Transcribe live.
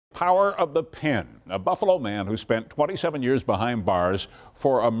power of the pen. A Buffalo man who spent 27 years behind bars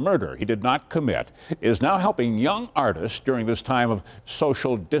for a murder he did not commit is now helping young artists during this time of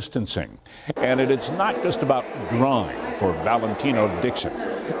social distancing. And it is not just about drawing for Valentino Dixon.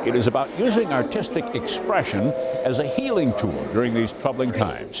 It is about using artistic expression as a healing tool during these troubling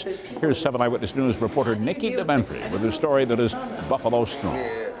times. Here's 7 Eyewitness News reporter Nikki Dementri with a story that is Buffalo strong.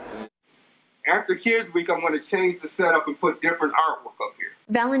 After Kids Week, I'm going to change the setup and put different artwork up here.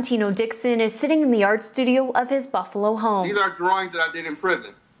 Valentino Dixon is sitting in the art studio of his Buffalo home. These are drawings that I did in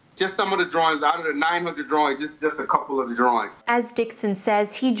prison. Just some of the drawings, out of the 900 drawings, just a couple of the drawings. As Dixon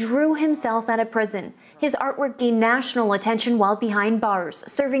says, he drew himself out of prison. His artwork gained national attention while behind bars,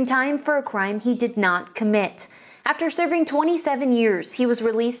 serving time for a crime he did not commit. After serving 27 years, he was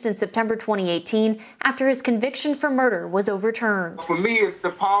released in September 2018 after his conviction for murder was overturned. For me, it's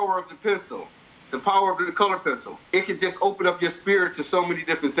the power of the pencil, the power of the color pencil. It can just open up your spirit to so many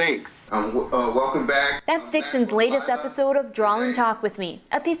different things. Welcome back. That's Dixon's latest episode of Draw and Talk with Me,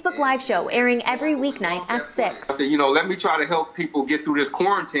 a Facebook Live show airing every weeknight at 6. I said, let me try to help people get through this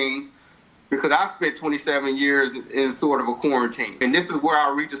quarantine, because I spent 27 years in sort of a quarantine. And this is where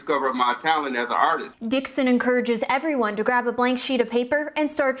I rediscovered my talent as an artist. Dixon encourages everyone to grab a blank sheet of paper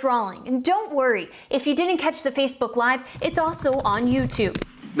and start drawing. And don't worry, if you didn't catch the Facebook Live, it's also on YouTube.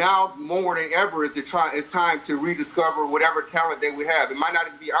 Now, more than ever, it's time to rediscover whatever talent that we have. It might not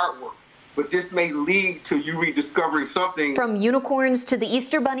even be artwork, but this may lead to you rediscovering something. From unicorns to the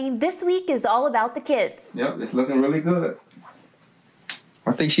Easter Bunny, this week is all about the kids. Yep, it's looking really good.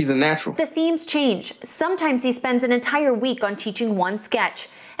 I think she's a natural. The themes change. Sometimes he spends an entire week on teaching one sketch.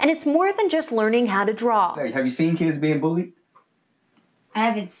 And it's more than just learning how to draw. Hey, have you seen kids being bullied? I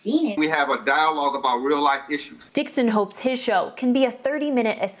haven't seen it. We have a dialogue about real life issues. Dixon hopes his show can be a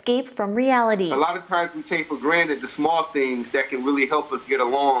 30-minute escape from reality. A lot of times we take for granted the small things that can really help us get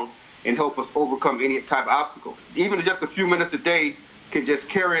along and help us overcome any type of obstacle. Even just a few minutes a day can just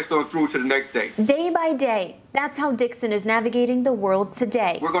carry us on through to the next day. Day by day, that's how Dixon is navigating the world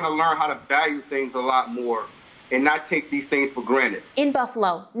today. We're going to learn how to value things a lot more and not take these things for granted. In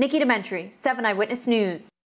Buffalo, Nikki Dementri, 7 Eyewitness News.